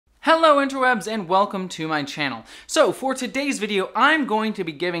Hello interwebs and welcome to my channel. So for today's video, I'm going to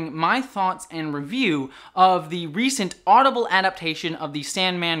be giving my thoughts and review of the recent Audible adaptation of the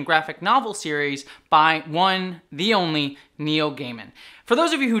Sandman graphic novel series by one, the only, Neil Gaiman. For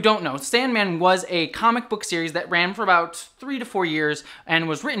those of you who don't know, Sandman was a comic book series that ran for about 3 to 4 years and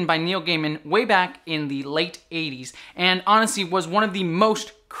was written by Neil Gaiman way back in the late 80s, and honestly was one of the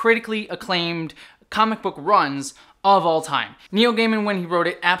most critically acclaimed comic book runs of all time. Neil Gaiman, when he wrote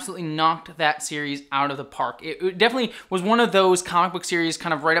it, absolutely knocked that series out of the park. It definitely was one of those comic book series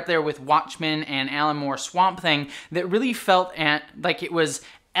kind of right up there with Watchmen and Alan Moore's Swamp Thing that really felt like it was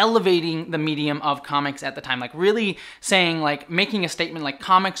elevating the medium of comics at the time, like really saying, like making a statement like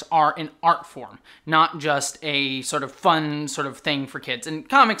comics are an art form, not just a sort of fun sort of thing for kids. And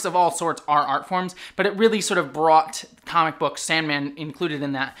comics of all sorts are art forms, but it really sort of brought comic books, Sandman included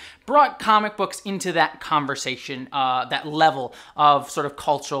in that, brought comic books into that conversation, that level of sort of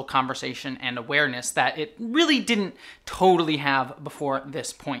cultural conversation and awareness that it really didn't totally have before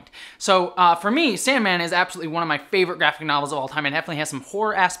this point. So for me, Sandman is absolutely one of my favorite graphic novels of all time. It definitely has some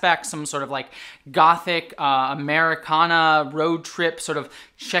horror aspects, some sort of like gothic, Americana road trip, sort of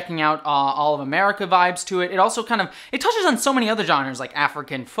checking out all of America vibes to it. It also it touches on so many other genres like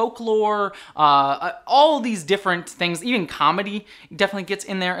African folklore, all these different things, even comedy definitely gets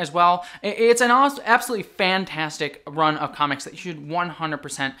in there as well. It's an absolutely fantastic run of comics that you should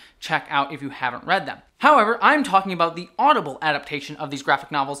 100% check out if you haven't read them. However, I'm talking about the Audible adaptation of these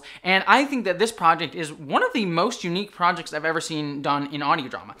graphic novels, and I think that this project is one of the most unique projects I've ever seen done in audio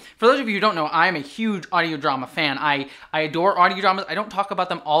drama. For those of you who don't know, I am a huge audio drama fan. I adore audio dramas. I don't talk about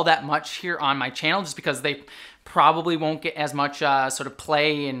them all that much here on my channel just because they probably won't get as much sort of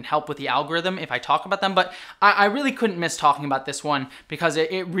play and help with the algorithm if I talk about them, but I really couldn't miss talking about this one because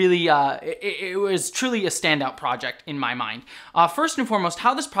it really was truly a standout project in my mind. First and foremost,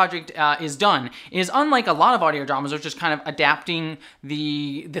 how this project is done is unlike a lot of audio dramas, which is kind of adapting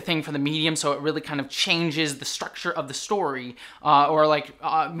the thing for the medium, so it really kind of changes the structure of the story or like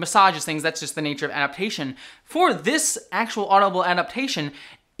massages things. That's just the nature of adaptation. For this actual Audible adaptation,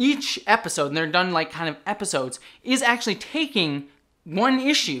 each episode, and they're done like kind of episodes, is actually taking one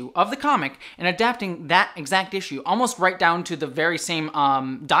issue of the comic and adapting that exact issue, almost right down to the very same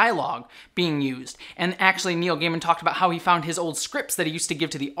dialogue being used. And actually, Neil Gaiman talked about how he found his old scripts that he used to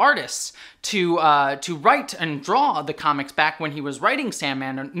give to the artists to write and draw the comics back when he was writing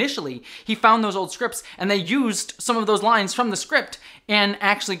Sandman initially. He found those old scripts, and they used some of those lines from the script and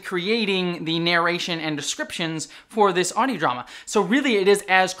actually creating the narration and descriptions for this audio drama. So really, it is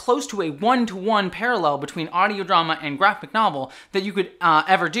as close to a one-to-one parallel between audio drama and graphic novel that you could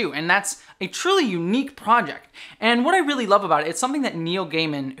ever do, and that's a truly unique project. And what I really love about it, it's something that Neil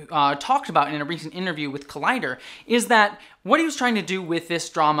Gaiman talked about in a recent interview with Collider, is that what he was trying to do with this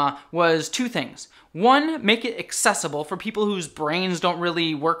drama was two things. One, make it accessible for people whose brains don't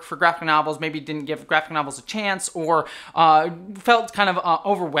really work for graphic novels, maybe didn't give graphic novels a chance, or felt kind of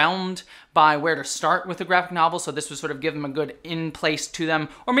overwhelmed by where to start with a graphic novel, so this would sort of give them a good in-place to them,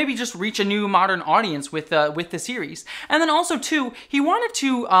 or maybe just reach a new modern audience with the series. And then also, too, he wanted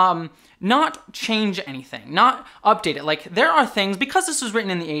to not change anything, not update it. Like, there are things, because this was written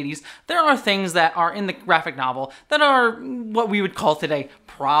in the 80s, there are things that are in the graphic novel that are what we would call today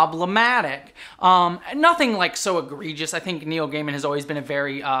problematic. Nothing like so egregious. I think Neil Gaiman has always been a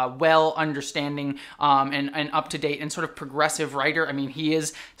very well-understanding and up-to-date and sort of progressive writer. I mean, he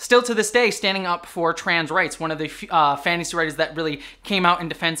is still to this day standing up for trans rights, one of the fantasy writers that really came out in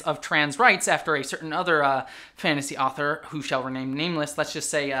defense of trans rights after a certain other fantasy author, who shall remain nameless, let's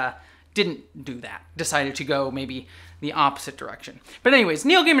just say, didn't do that, decided to go maybe the opposite direction. But anyways,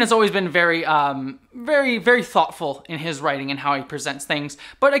 Neil Gaiman has always been very, very thoughtful in his writing and how he presents things.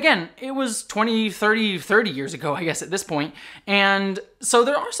 But again, it was 20, 30 years ago, I guess, at this point. And so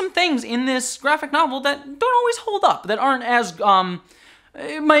there are some things in this graphic novel that don't always hold up, that aren't as,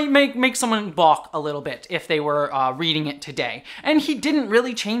 it might make someone balk a little bit if they were reading it today. And he didn't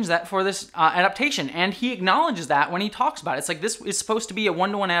really change that for this adaptation, and he acknowledges that when he talks about it. It's like, this is supposed to be a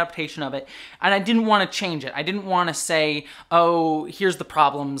one-to-one adaptation of it, and I didn't want to change it. I didn't want to say, oh, here's the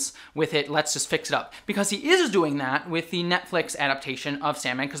problems with it, let's just fix it up. Because he is doing that with the Netflix adaptation of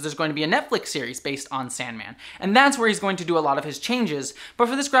Sandman, because there's going to be a Netflix series based on Sandman. And that's where he's going to do a lot of his changes. But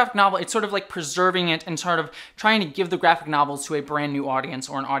for this graphic novel, it's sort of like preserving it and sort of trying to give the graphic novels to a brand new audience,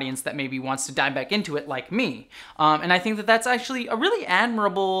 or an audience that maybe wants to dive back into it like me. And I think that that's actually a really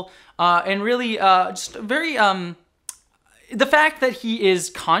admirable and really just very the fact that he is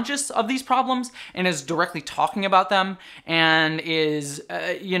conscious of these problems and is directly talking about them and is,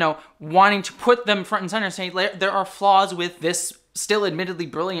 you know, wanting to put them front and center and say there are flaws with this still admittedly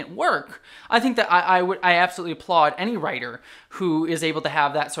brilliant work, I think that I absolutely applaud any writer who is able to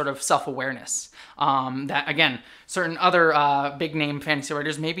have that sort of self-awareness. That, again, certain other big name fantasy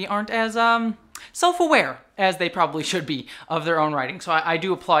writers maybe aren't as self-aware as they probably should be of their own writing. So I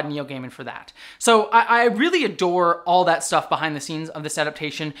do applaud Neil Gaiman for that. So I really adore all that stuff behind the scenes of this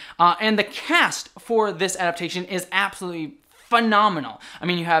adaptation. And the cast for this adaptation is absolutely phenomenal. I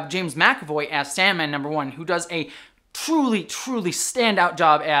mean, you have James McAvoy as Sandman #1, who does a truly standout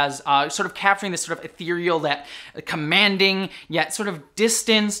job as sort of capturing this sort of ethereal, that commanding, yet sort of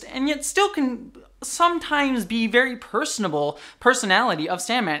distanced, and yet still can sometimes be very personable personality of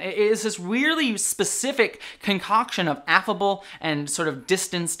Sandman. It is this really specific concoction of affable and sort of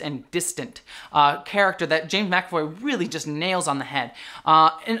distanced and distant character that James McAvoy really just nails on the head.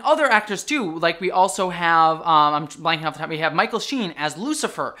 And other actors too, like we also have, I'm blanking off the top, we have Michael Sheen as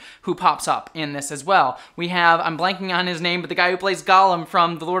Lucifer, who pops up in this as well. We have, I'm blanking on his name, but the guy who plays Gollum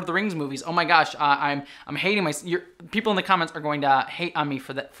from the Lord of the Rings movies. Oh my gosh, I'm hating people in the comments are going to hate on me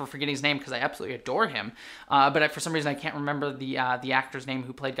for forgetting his name, because I absolutely adore him, but for some reason I can't remember the actor's name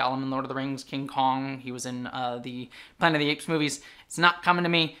who played Gollum in Lord of the Rings, King Kong. He was in the Planet of the Apes movies. It's not coming to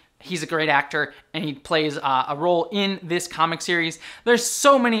me. He's a great actor, and he plays a role in this comic series. There's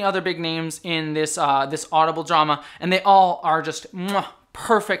so many other big names in this this Audible drama, and they all are just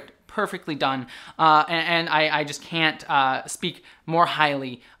perfectly done, and I just can't speak more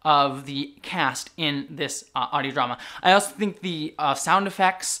highly of the cast in this audio drama. I also think the sound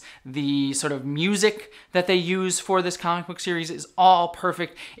effects, the sort of music that they use for this comic book series is all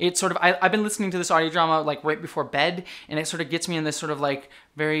perfect. It's sort of, I've been listening to this audio drama like right before bed, and it sort of gets me in this sort of like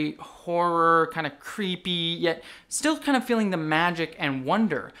very horror, kind of creepy, yet still kind of feeling the magic and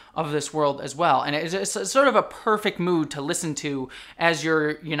wonder of this world as well. And it's sort of a perfect mood to listen to as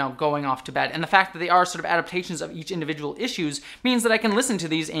you're, you know, going off to bed. And the fact that they are sort of adaptations of each individual issues means that I can listen to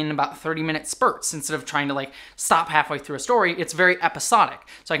these in about 30-minute spurts instead of trying to like stop halfway through a story. It's very episodic.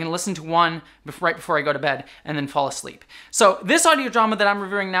 So I can listen to one right before I go to bed and then fall asleep. So this audio drama that I'm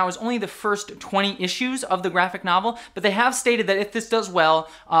reviewing now is only the first 20 issues of the graphic novel, but they have stated that if this does well,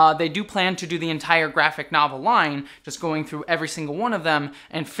 they do plan to do the entire graphic novel line, just going through every single one of them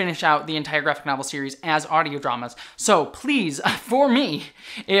and finish out the entire graphic novel series as audio dramas. So please, for me,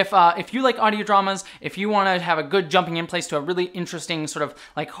 if you like audio dramas, if you want to have a good jumping in place to a really interesting sort of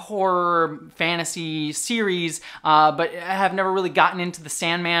like horror fantasy series, but have never really gotten into the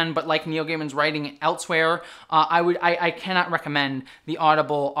Sandman, but like Neil Gaiman's writing elsewhere, I cannot recommend the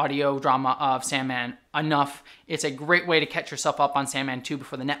Audible audio drama of Sandman enough. It's a great way to catch yourself up on Sandman 2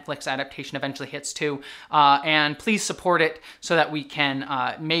 before the Netflix adaptation eventually hits too. And please support it so that we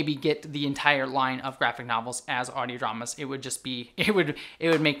can maybe get the entire line of graphic novels as audio dramas. It would just be, it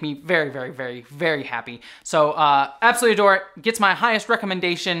would make me very happy. So absolutely adore it. Gets my highest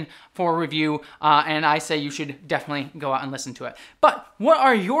recommendation for review, and I say you should definitely go out and listen to it. But what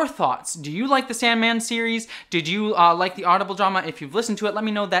are your thoughts? Do you like the Sandman series? Did you like the Audible drama? If you've listened to it, let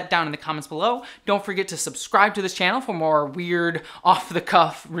me know that down in the comments below. Don't forget to subscribe to this channel for more weird,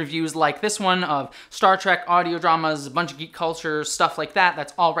 off-the-cuff reviews like this one of Star Trek audio dramas, a bunch of geek culture, stuff like that.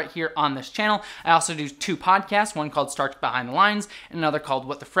 That's all right here on this channel. I also do 2 podcasts, one called Star Trek Behind the Lines, and another called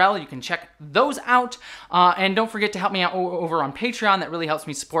What the Frell. You can check those out. And don't forget to help me out over on Patreon. That really helps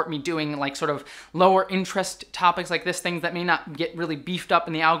me support me doing like sort of lower interest topics like this, things that may not get really beefed up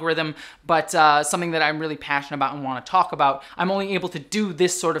in the algorithm, but something that I'm really passionate about and want to talk about. I'm only able to do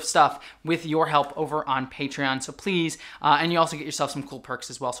this sort of stuff with your help over on Patreon, so please, and you also get yourself some cool perks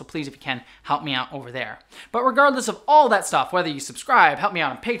as well, so please, if you can, help me out over there. But regardless of all that stuff, whether you subscribe, help me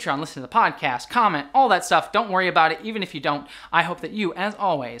out on Patreon, listen to the podcast, comment, all that stuff, don't worry about it. Even if you don't, I hope that you, as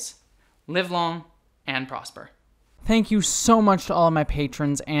always, live long and prosper. Thank you so much to all of my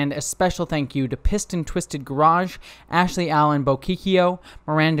patrons, and a special thank you to Piston Twisted Garage, Ashley Allen Bokikio,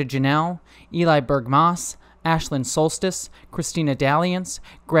 Miranda Janelle, Eli Bergmas, Ashlyn Solstice, Christina Dalliance,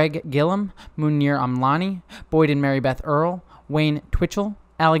 Greg Gillum, Munir Amlani, Boyd and Mary Beth Earl, Wayne Twitchell,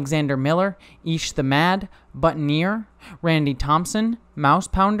 Alexander Miller, Ish the Mad, Buttoneer, Randy Thompson, Mouse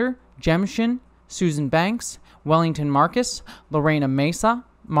Pounder, Jemshin, Susan Banks, Wellington Marcus, Lorena Mesa,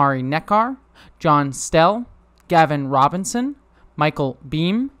 Mari Neckar, John Stell, Gavin Robinson, Michael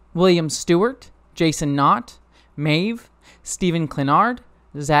Beam, William Stewart, Jason Knott, Maeve, Stephen Clinard,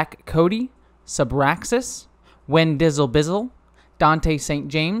 Zach Cody, Subraxis, Wen Dizzle Bizzle, Dante St.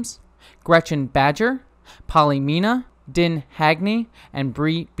 James, Gretchen Badger, Polly Mina, Din Hagney, and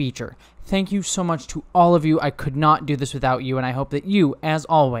Bree Beecher. Thank you so much to all of you. I could not do this without you, and I hope that you, as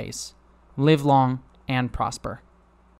always, live long and prosper.